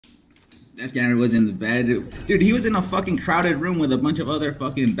That scanner was in the bed. Dude, he was in a fucking crowded room with a bunch of other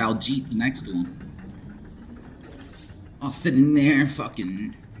fucking Baljeets next to him. All sitting there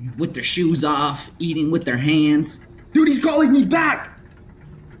fucking with their shoes off, eating with their hands. Dude, he's calling me back!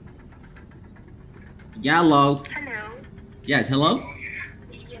 Hello. Hello. Yes, hello?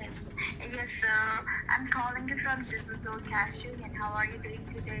 Yes. Yes, I'm calling you from digital casting, and how are you doing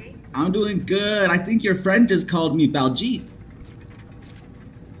today? I'm doing good. I think your friend just called me Baljeet.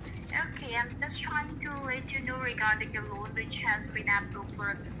 Okay, I'm just trying to let you know regarding the loan which has been approved for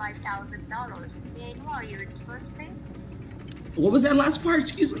up to $5,000. May I know are you interested? What was that last part?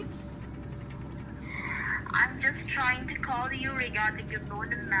 Excuse me? I'm just trying to call you regarding the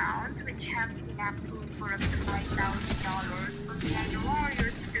loan amount which has been approved for up to $5,000. So may I know are you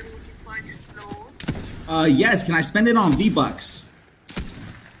still looking for this loan? Yes. Can I spend it on V-Bucks?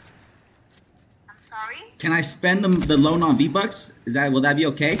 I'm sorry? Can I spend the loan on V-Bucks? Will that be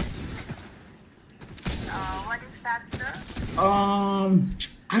okay? What is that, sir?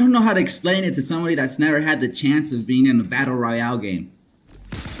 I don't know how to explain it to somebody that's never had the chance of being in a battle royale game.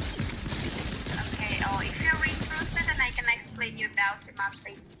 Okay, if you're interested, then I can explain you about the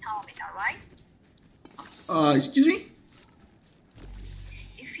monthly installment, alright? Excuse me?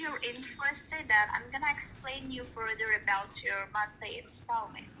 If you're interested, then I'm gonna explain you further about your monthly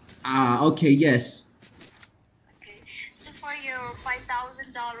installment. Okay, yes. Okay, so for your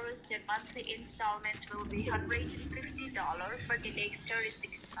 $5,000, the monthly installment will be $150 for the next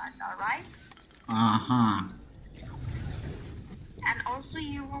 36 months, alright? Uh-huh. And also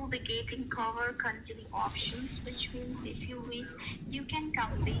you will be getting cover continuing options, which means if you wish, you can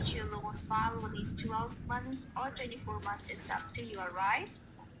complete your loan file within 12 months or 24 months. It's up to you, alright?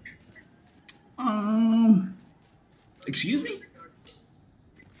 Excuse me?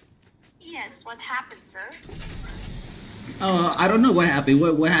 Yes, what happened, sir? I don't know what happened.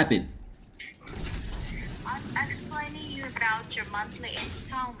 What happened? I'm explaining you about your monthly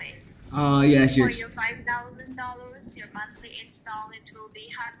installment. Yes, For you're... your $5,000, your monthly installment will be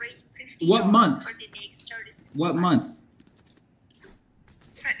 $150. What month? For the next 30 What months. month?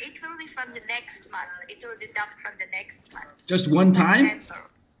 It will be from the next month. It will deduct from the next month. Just one time? September.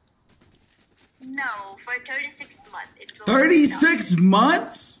 No, for 36 months. It will 36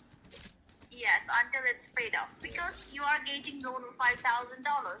 months? Yes, until it's paid off. Because you are getting loan of $5,000,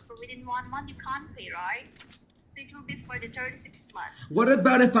 so within 1 month you can't pay, right? So it will be for the 36 months. What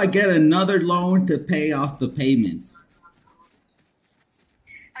about if I get another loan to pay off the payments?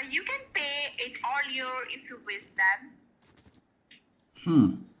 You can pay it all year if you wish them.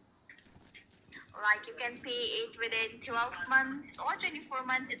 Like you can pay it within 12 months or 24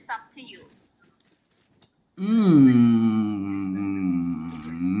 months. It's up to you.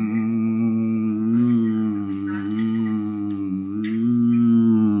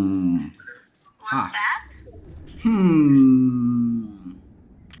 What's that?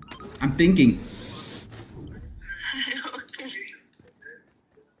 I'm thinking.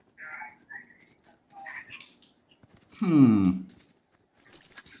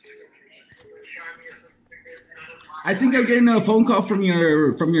 I think I'm getting a phone call from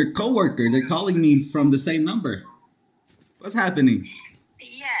your coworker. They're calling me from the same number. What's happening?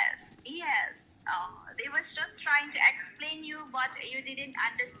 Yes. They was just trying to explain you, but you didn't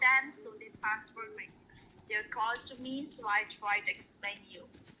understand, so they transferred their call to me, so I tried to explain you.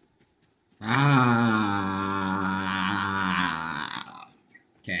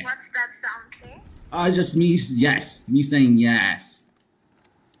 Okay. What's that sound, okay? Just me. Yes, me saying yes.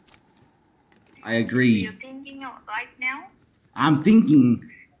 I agree. You're thinking of right now? I'm thinking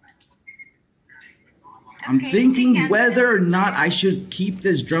whether or not I should keep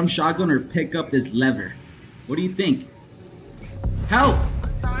this drum shotgun or pick up this lever. What do you think? Help!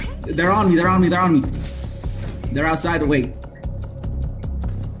 Sorry? They're on me. They're outside. Wait.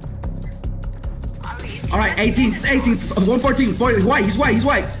 All right, 18, 114, 40. He's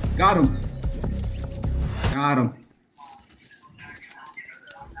white. Got him.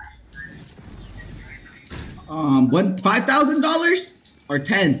 $5,000 or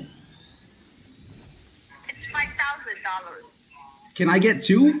 10? It's $5,000. Can I get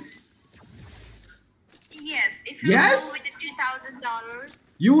 2? Yes, if you Yes? go with the $2,000.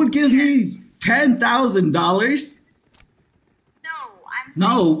 You would give me $10,000? No,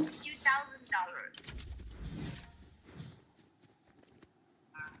 No. $2,000.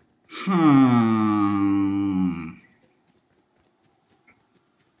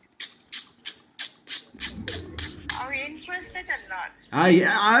 Are you interested or not?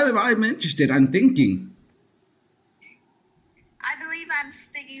 I'm interested. I'm thinking. I believe I'm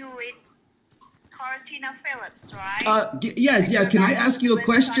sticking with Cortina Phillips, right? Yes. Can I ask you a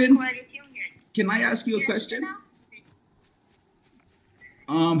question? Can I ask you a Yes, question?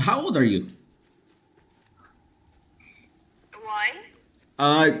 now? How old are you?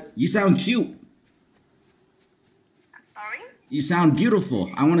 Why? You sound cute. I'm sorry? You sound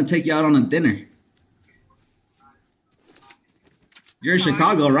beautiful. I want to take you out on a dinner. You're in Sorry?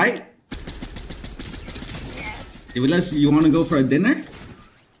 Chicago, right? Yes. You want to go for a dinner? No,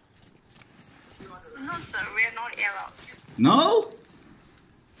 sir, we're not allowed. No?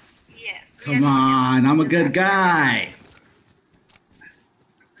 Yes. we are Come not on, allowed I'm a to do good that. guy.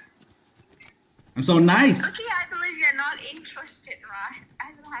 I'm so nice. Okay, I believe you're not interested, right?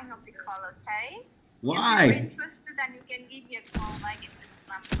 I will hang up the call, okay? If you're Why? interested, then you can give me a call back in this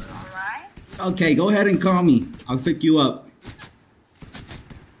number, alright? Okay, go ahead and call me. I'll pick you up.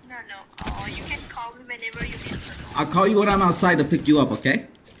 No. Oh, you can call me whenever you need to know. I'll call you when I'm outside to pick you up, okay?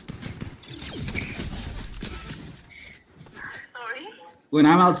 Sorry? When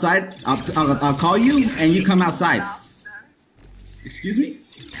I'm outside, I'll call you and you come outside. Loud, sir. Excuse me?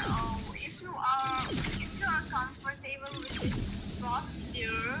 No, if you are comfortable with this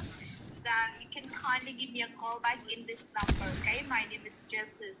procedure, then you can kindly give me a call back in this number, okay? My name is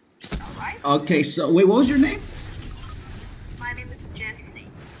Jessie, alright? Okay, so wait, what was your name? My name is Jessie.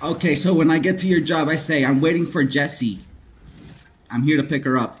 Okay, so when I get to your job, I say, I'm waiting for Jessie. I'm here to pick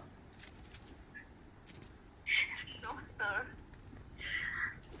her up. No, sir.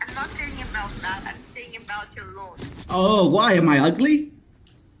 I'm not saying about that. I'm saying about your loan. Oh, why? Am I ugly?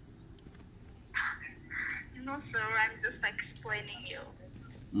 No, sir. I'm just explaining you.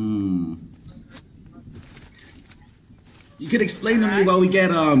 You could explain to me while we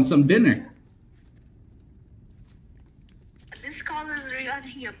get some dinner. This call is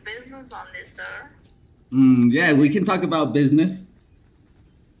regarding your business only, sir. Yeah, we can talk about business.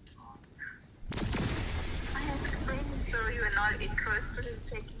 I explained, sir, you are not interested in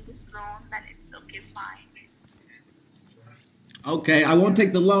taking this loan, then it's okay, fine. Okay, I won't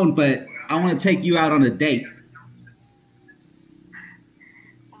take the loan, but I want to take you out on a date.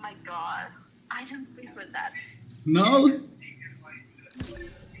 Oh my god. I don't prefer that. No?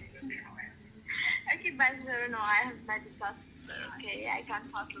 Okay, but sir, no, I have met the customer, okay? I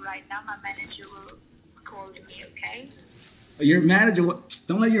can't talk to you right now. My manager will call me, okay? Your manager,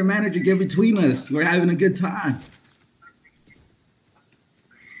 don't let your manager get between us. We're having a good time.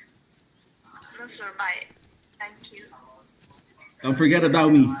 No, sir, bye. Thank you. Don't forget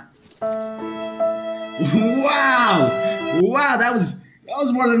about me. Wow! Wow, that was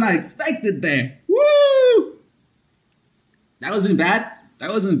more than I expected there. Woo! That wasn't bad. That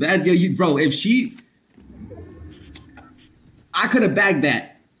wasn't bad. Yo, bro, I could have bagged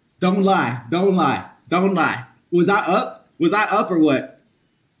that. Don't lie. Was I up? Or what?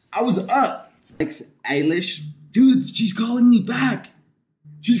 I was up. Eilish. Dude, she's calling me back.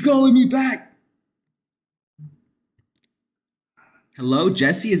 Hello,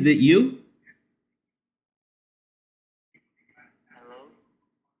 Jesse, is that you? Hello?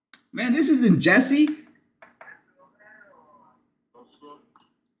 Man, this isn't Jesse.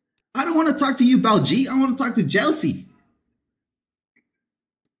 I don't want to talk to you about G. I want to talk to Chelsea.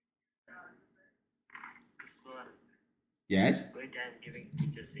 Yes? Wait, I'm giving to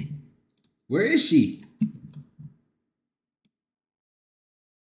Jessie. Where is she?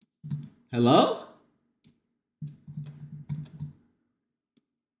 Hello?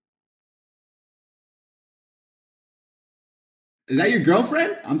 Is that your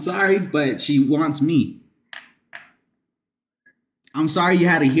girlfriend? I'm sorry, but she wants me. I'm sorry you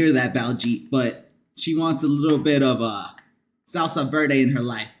had to hear that, Baljeet, but she wants a little bit of salsa verde in her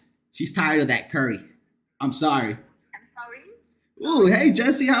life. She's tired of that curry. I'm sorry. I'm sorry? Ooh, hey,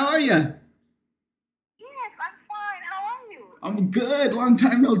 Jesse, how are you? Yes, I'm fine. How are you? I'm good. Long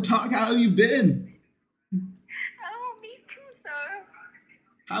time no talk. How have you been? Oh, me too, sir.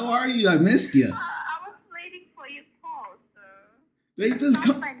 How are you? I missed you. I was waiting for your call, sir. They This just is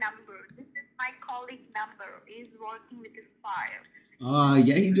come. not my number. This is my colleague number. He's working with his file.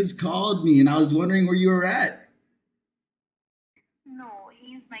 Yeah, he just called me, and I was wondering where you were at. No,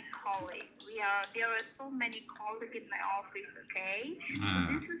 he's my colleague. There are so many colleagues in my office, okay?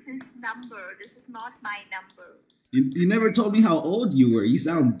 So this is his number. This is not my number. You never told me how old you were. You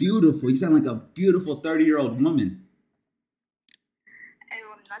sound beautiful. You sound like a beautiful 30-year-old woman.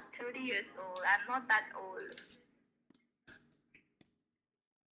 Oh, I'm not 30 years old. I'm not that old.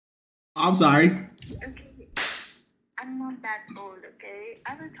 I'm sorry. Okay. I'm not that old, okay?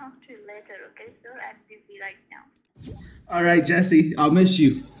 I will talk to you later, okay, sir? I'm busy right now. All right, Jesse. I'll miss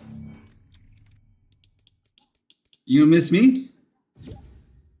you. You gonna miss me?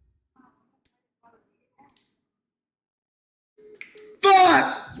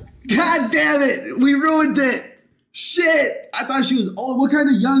 Fuck! God damn it. We ruined it. Shit. I thought she was old. What kind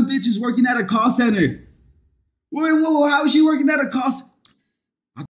of young bitch is working at a call center? Wait, whoa, how is she working at a call center?